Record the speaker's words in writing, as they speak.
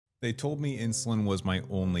They told me insulin was my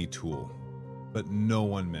only tool, but no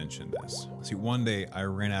one mentioned this. See, one day I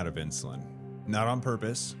ran out of insulin. Not on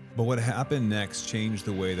purpose, but what happened next changed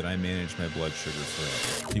the way that I managed my blood sugar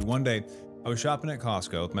forever. See, one day I was shopping at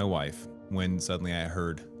Costco with my wife when suddenly I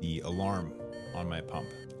heard the alarm on my pump.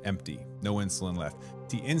 Empty, no insulin left.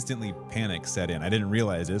 See, instantly panic set in. I didn't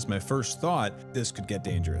realize this. My first thought, this could get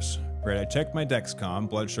dangerous. Right, I checked my Dexcom,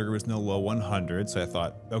 blood sugar was no low 100, so I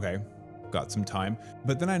thought, okay, got some time.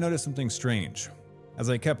 But then I noticed something strange. As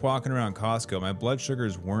I kept walking around Costco, my blood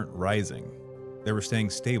sugars weren't rising. They were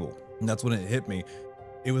staying stable. And that's when it hit me.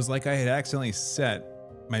 It was like I had accidentally set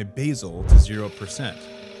my basal to 0%.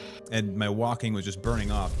 And my walking was just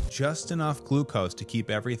burning off just enough glucose to keep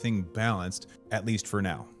everything balanced, at least for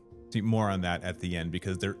now. See, more on that at the end,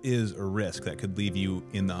 because there is a risk that could leave you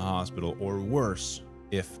in the hospital or worse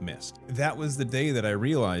if missed. That was the day that I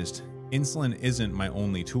realized insulin isn't my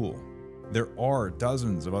only tool. There are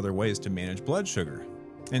dozens of other ways to manage blood sugar.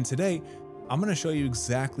 And today, I'm going to show you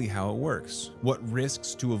exactly how it works, what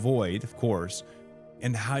risks to avoid, of course,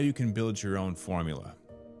 and how you can build your own formula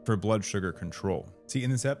for blood sugar control. See, in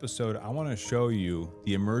this episode, I want to show you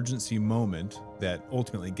the emergency moment that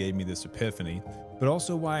ultimately gave me this epiphany, but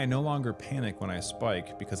also why I no longer panic when I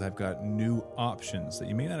spike, because I've got new options that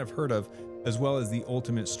you may not have heard of, as well as the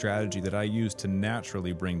ultimate strategy that I use to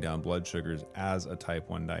naturally bring down blood sugars as a type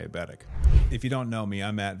 1 diabetic. If you don't know me,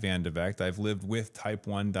 I'm Matt Van de Vecht. I've lived with type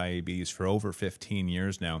 1 diabetes for over 15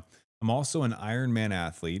 years now. I'm also an Ironman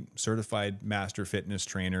athlete, certified master fitness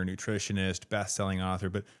trainer, nutritionist, best-selling author,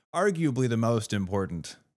 but arguably the most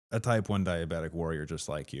important, a type 1 diabetic warrior just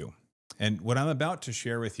like you. And what I'm about to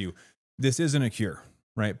share with you, this isn't a cure,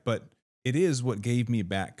 right? But it is what gave me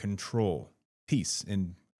back control, peace,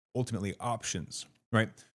 and ultimately options, right?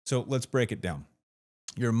 So let's break it down.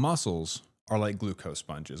 Your muscles are like glucose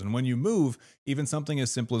sponges. And when you move, even something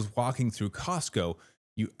as simple as walking through Costco,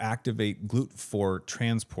 you activate GLUT4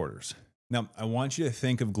 transporters. Now, I want you to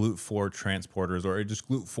think of GLUT4 transporters, or just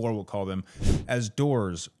GLUT4, we'll call them, as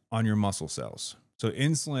doors on your muscle cells. So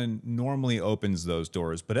insulin normally opens those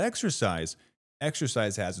doors, but exercise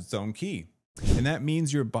has its own key. And that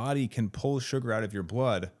means your body can pull sugar out of your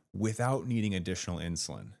blood without needing additional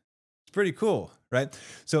insulin. It's pretty cool, right?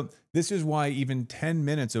 So this is why even 10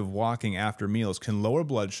 minutes of walking after meals can lower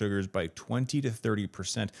blood sugars by 20 to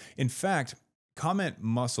 30%. In fact, comment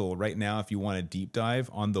muscle right now if you want a deep dive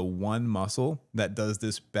on the one muscle that does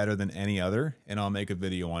this better than any other, and I'll make a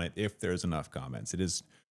video on it if there's enough comments. It is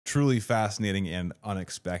truly fascinating and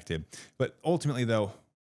unexpected. But ultimately, though,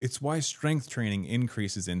 it's why strength training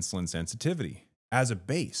increases insulin sensitivity as a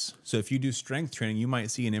base. So if you do strength training, you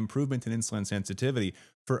might see an improvement in insulin sensitivity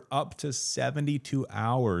for up to 72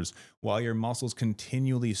 hours while your muscles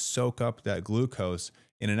continually soak up that glucose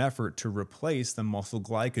in an effort to replace the muscle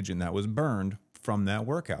glycogen that was burned from that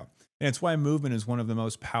workout. And it's why movement is one of the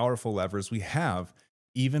most powerful levers we have,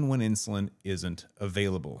 even when insulin isn't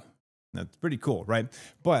available. That's pretty cool, right?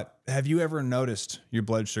 But have you ever noticed your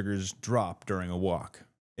blood sugars drop during a walk?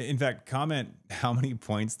 In fact, comment how many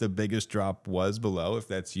points the biggest drop was below if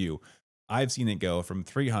that's you. I've seen it go from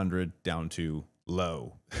 300 down to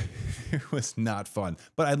low. It was not fun,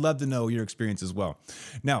 but I'd love to know your experience as well.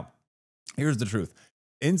 Now, here's the truth.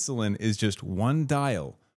 Insulin is just one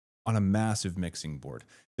dial on a massive mixing board.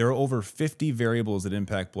 There are over 50 variables that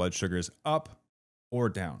impact blood sugars up or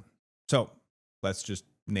down. So let's just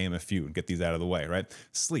name a few and get these out of the way, right?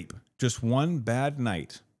 Sleep. Just one bad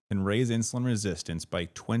night can raise insulin resistance by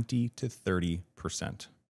 20 to 30%.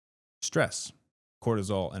 Stress.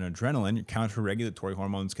 Cortisol and adrenaline, your counter-regulatory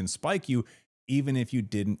hormones, can spike you even if you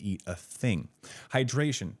didn't eat a thing.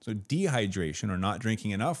 Hydration. So dehydration, or not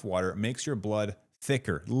drinking enough water, makes your blood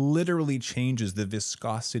thicker, literally changes the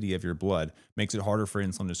viscosity of your blood, makes it harder for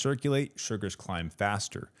insulin to circulate, sugars climb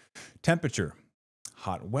faster. Temperature.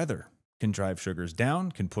 Hot weather can drive sugars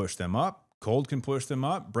down, can push them up. Cold can push them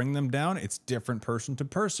up, bring them down. It's different person to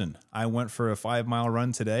person. I went for a 5-mile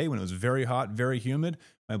run today when it was very hot, very humid.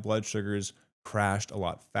 My blood sugars crashed a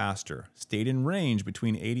lot faster. Stayed in range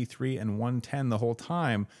between 83 and 110 the whole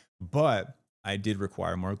time, but I did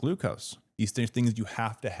require more glucose. These are things you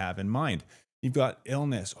have to have in mind. You've got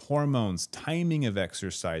illness, hormones, timing of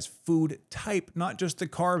exercise, food type, not just the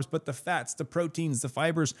carbs, but the fats, the proteins, the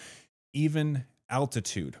fibers, even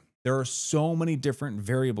altitude. There are so many different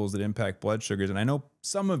variables that impact blood sugars, and I know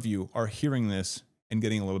some of you are hearing this and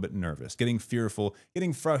getting a little bit nervous, getting fearful,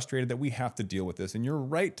 getting frustrated that we have to deal with this, and you're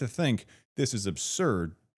right to think this is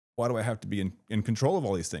absurd. Why do I have to be in control of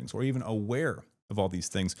all these things, or even aware of all these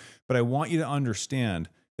things? But I want you to understand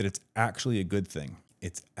that it's actually a good thing.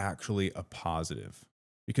 It's actually a positive.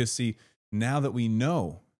 Because see, now that we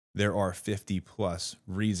know there are 50 plus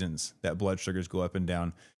reasons that blood sugars go up and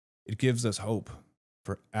down. It gives us hope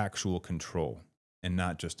for actual control and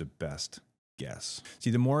not just a best guess.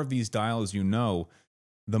 See, the more of these dials you know,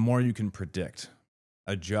 the more you can predict,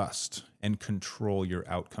 adjust, and control your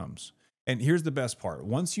outcomes. And here's the best part.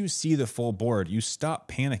 Once you see the full board, you stop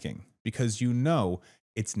panicking because you know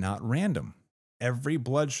it's not random. Every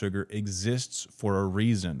blood sugar exists for a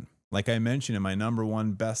reason. Like I mentioned in my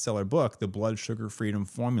 #1 bestseller book, The Blood Sugar Freedom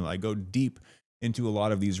Formula, I go deep into a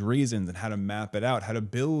lot of these reasons and how to map it out, how to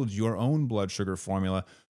build your own blood sugar formula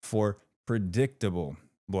for predictable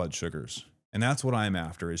blood sugars. And that's what I'm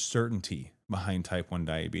after, is certainty behind type 1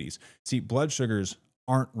 diabetes. See, blood sugars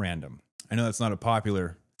aren't random. I know that's not a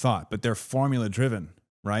popular thought, but they're formula driven,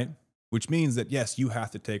 right? Which means that yes, you have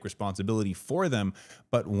to take responsibility for them,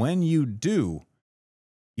 but when you do,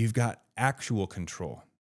 you've got actual control.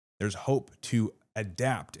 There's hope to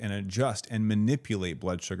adapt and adjust and manipulate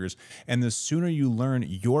blood sugars. And the sooner you learn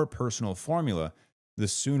your personal formula, the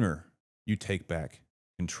sooner you take back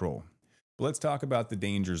control. But let's talk about the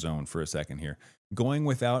danger zone for a second here. Going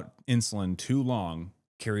without insulin too long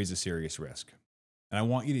carries a serious risk. And I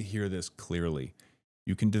want you to hear this clearly.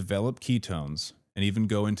 You can develop ketones and even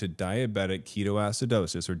go into diabetic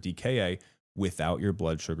ketoacidosis, or DKA, without your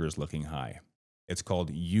blood sugars looking high. It's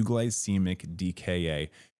called euglycemic DKA,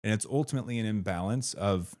 and it's ultimately an imbalance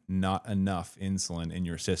of not enough insulin in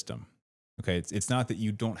your system. Okay, it's not that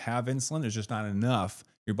you don't have insulin, there's just not enough.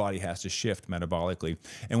 Your body has to shift metabolically.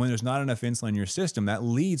 And when there's not enough insulin in your system, that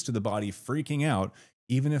leads to the body freaking out,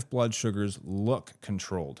 even if blood sugars look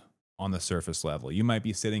controlled on the surface level. You might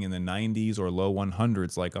be sitting in the 90s or low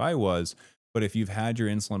 100s like I was, but if you've had your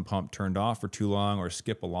insulin pump turned off for too long or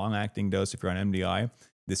skip a long-acting dose if you're on MDI,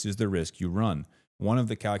 this is the risk you run. One of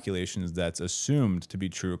the calculations that's assumed to be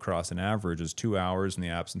true across an average is 2 hours in the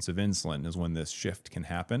absence of insulin is when this shift can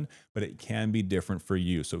happen, but it can be different for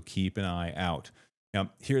you, so keep an eye out.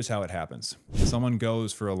 Now, here's how it happens. Someone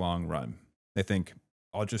goes for a long run. They think,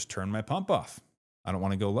 I'll just turn my pump off. I don't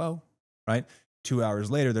want to go low, right? 2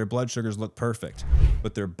 hours later, their blood sugars look perfect,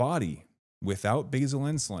 but their body, without basal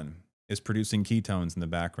insulin, is producing ketones in the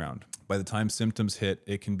background. By the time symptoms hit,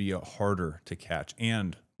 it can be harder to catch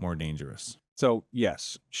and more dangerous. So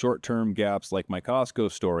yes, short-term gaps like my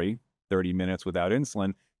Costco story, 30 minutes without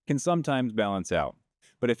insulin, can sometimes balance out.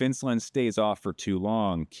 But if insulin stays off for too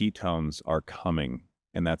long, ketones are coming,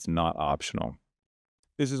 and that's not optional.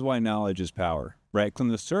 This is why knowledge is power, right? On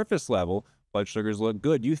the surface level, blood sugars look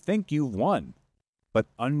good. You think you've won. But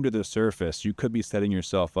under the surface, you could be setting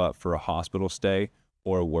yourself up for a hospital stay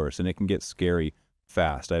or worse, and it can get scary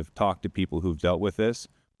fast. I've talked to people who've dealt with this,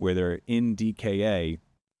 where they're in DKA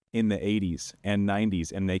in the 80s and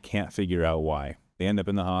 90s, and they can't figure out why. They end up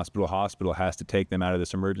in the hospital. Hospital has to take them out of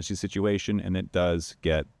this emergency situation, and it does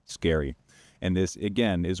get scary. And this,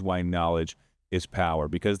 again, is why knowledge is power,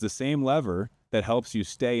 because the same lever that helps you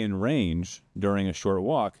stay in range during a short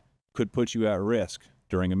walk could put you at risk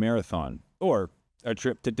during a marathon, or a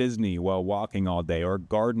trip to Disney while walking all day, or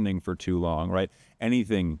gardening for too long, right?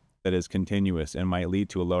 Anything that is continuous and might lead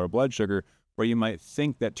to a lower blood sugar, where you might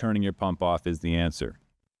think that turning your pump off is the answer.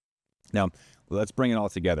 Now, let's bring it all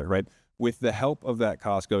together, right? With the help of that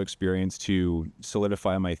Costco experience to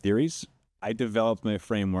solidify my theories, I developed my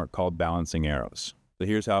framework called balancing arrows. So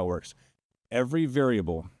here's how it works. Every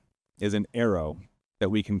variable is an arrow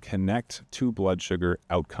that we can connect to blood sugar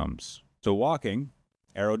outcomes. So walking,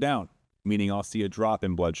 arrow down, meaning I'll see a drop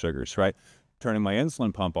in blood sugars, right? Turning my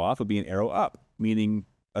insulin pump off would be an arrow up, meaning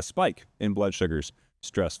a spike in blood sugars.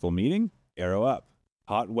 Stressful meeting, arrow up.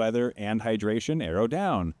 Hot weather and hydration, arrow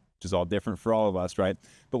down, which is all different for all of us, right?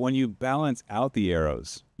 But when you balance out the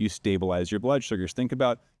arrows, you stabilize your blood sugars. Think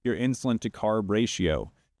about your insulin to carb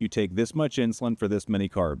ratio. You take this much insulin for this many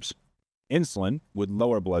carbs. Insulin would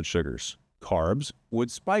lower blood sugars. Carbs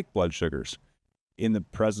would spike blood sugars. In the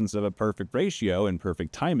presence of a perfect ratio and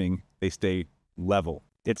perfect timing, they stay level.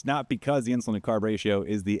 It's not because the insulin to carb ratio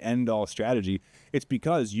is the end-all strategy. It's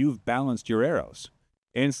because you've balanced your arrows.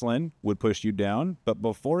 Insulin would push you down, but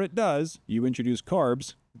before it does, you introduce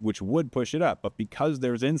carbs, which would push it up. But because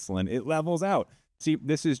there's insulin, it levels out. See,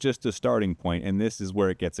 this is just a starting point, and this is where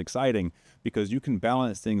it gets exciting, because you can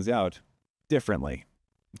balance things out differently,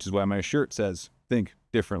 which is why my shirt says, think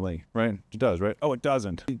differently, right? It does, right? Oh, it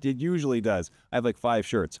doesn't. It usually does. I have like 5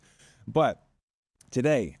 shirts. But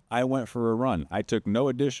today, I went for a run. I took no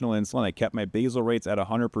additional insulin. I kept my basal rates at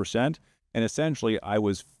 100%. And essentially, I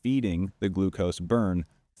was feeding the glucose burn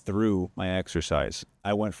through my exercise.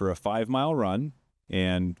 I went for a 5-mile run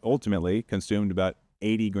and ultimately consumed about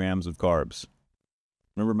 80 grams of carbs.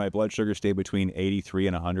 Remember, my blood sugar stayed between 83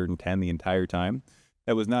 and 110 the entire time.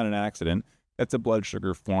 That was not an accident. That's a blood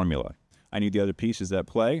sugar formula. I need the other pieces at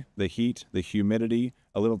play: the heat, the humidity,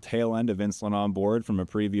 a little tail end of insulin on board from a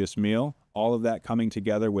previous meal, all of that coming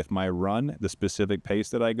together with my run, the specific pace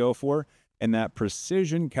that I go for. And that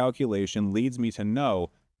precision calculation leads me to know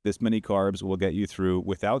this many carbs will get you through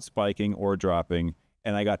without spiking or dropping.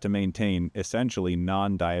 And I got to maintain essentially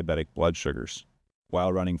non-diabetic blood sugars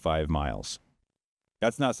while running 5 miles.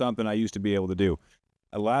 That's not something I used to be able to do.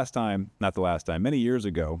 Many years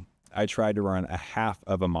ago, I tried to run a half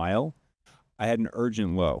of a mile. I had an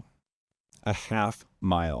urgent low, a half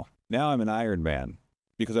mile. Now I'm an Ironman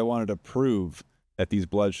because I wanted to prove that these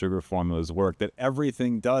blood sugar formulas work, that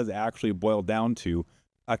everything does actually boil down to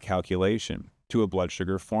a calculation, to a blood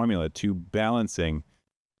sugar formula, to balancing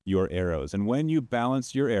your arrows. And when you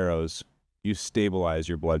balance your arrows, you stabilize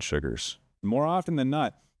your blood sugars. More often than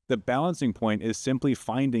not, the balancing point is simply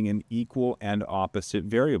finding an equal and opposite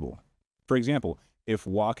variable. For example, if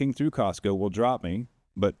walking through Costco will drop me,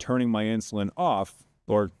 but turning my insulin off,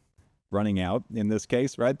 or running out in this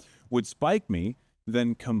case, right, would spike me,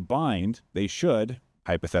 then combined, they should,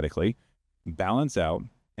 hypothetically, balance out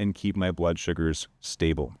and keep my blood sugars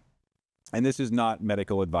stable. And this is not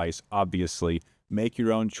medical advice, obviously. Make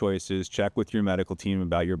your own choices. Check with your medical team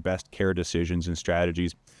about your best care decisions and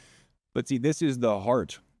strategies. But see, this is the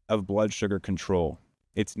heart of blood sugar control.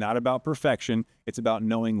 It's not about perfection. It's about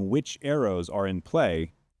knowing which arrows are in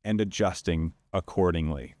play and adjusting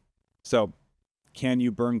accordingly. So, can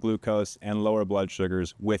you burn glucose and lower blood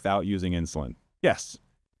sugars without using insulin? Yes.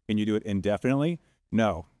 Can you do it indefinitely?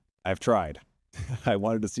 No. I've tried. I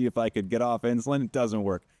wanted to see if I could get off insulin. It doesn't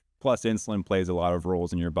work. Plus, insulin plays a lot of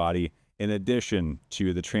roles in your body. In addition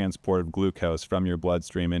to the transport of glucose from your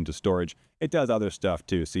bloodstream into storage, it does other stuff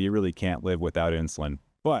too, so you really can't live without insulin.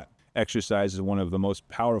 But exercise is one of the most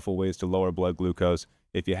powerful ways to lower blood glucose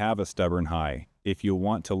if you have a stubborn high, if you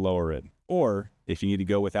want to lower it, or if you need to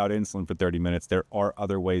go without insulin for 30 minutes, there are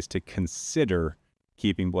other ways to consider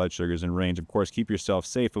keeping blood sugars in range. Of course, keep yourself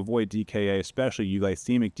safe, avoid DKA, especially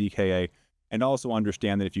euglycemic DKA, and also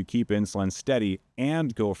understand that if you keep insulin steady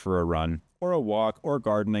and go for a run or a walk or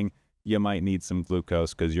gardening, you might need some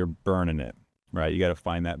glucose because you're burning it, right? You got to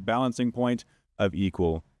find that balancing point of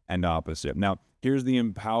equal and opposite. Now, here's the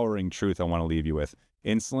empowering truth I want to leave you with.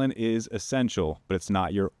 Insulin is essential, but it's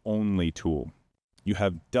not your only tool. You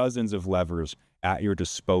have dozens of levers at your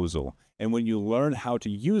disposal. And when you learn how to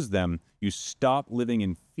use them, you stop living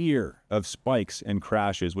in fear of spikes and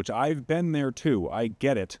crashes, which I've been there too. I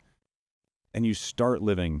get it. And you start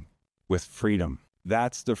living with freedom.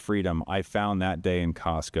 That's the freedom I found that day in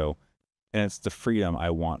Costco. And it's the freedom I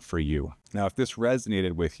want for you. Now, if this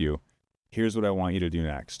resonated with you, here's what I want you to do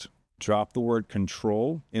next. Drop the word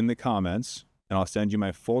control in the comments, and I'll send you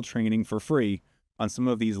my full training for free on some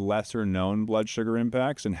of these lesser known blood sugar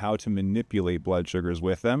impacts and how to manipulate blood sugars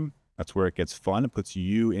with them. That's where it gets fun. It puts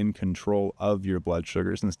you in control of your blood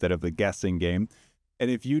sugars instead of the guessing game. And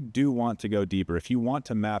if you do want to go deeper, if you want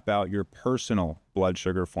to map out your personal blood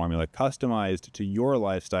sugar formula customized to your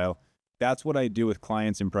lifestyle, that's what I do with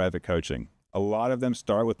clients in private coaching. A lot of them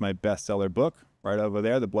start with my bestseller book right over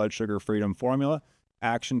there, The Blood Sugar Freedom Formula.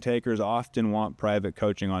 Action takers often want private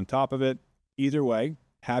coaching on top of it. Either way,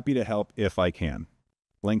 happy to help if I can.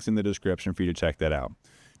 Links in the description for you to check that out.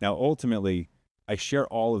 Now, ultimately, I share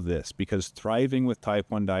all of this because thriving with type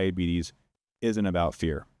 1 diabetes isn't about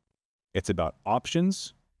fear. It's about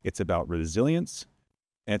options, it's about resilience,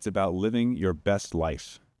 and it's about living your best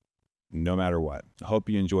life, no matter what. I hope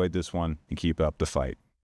you enjoyed this one and keep up the fight.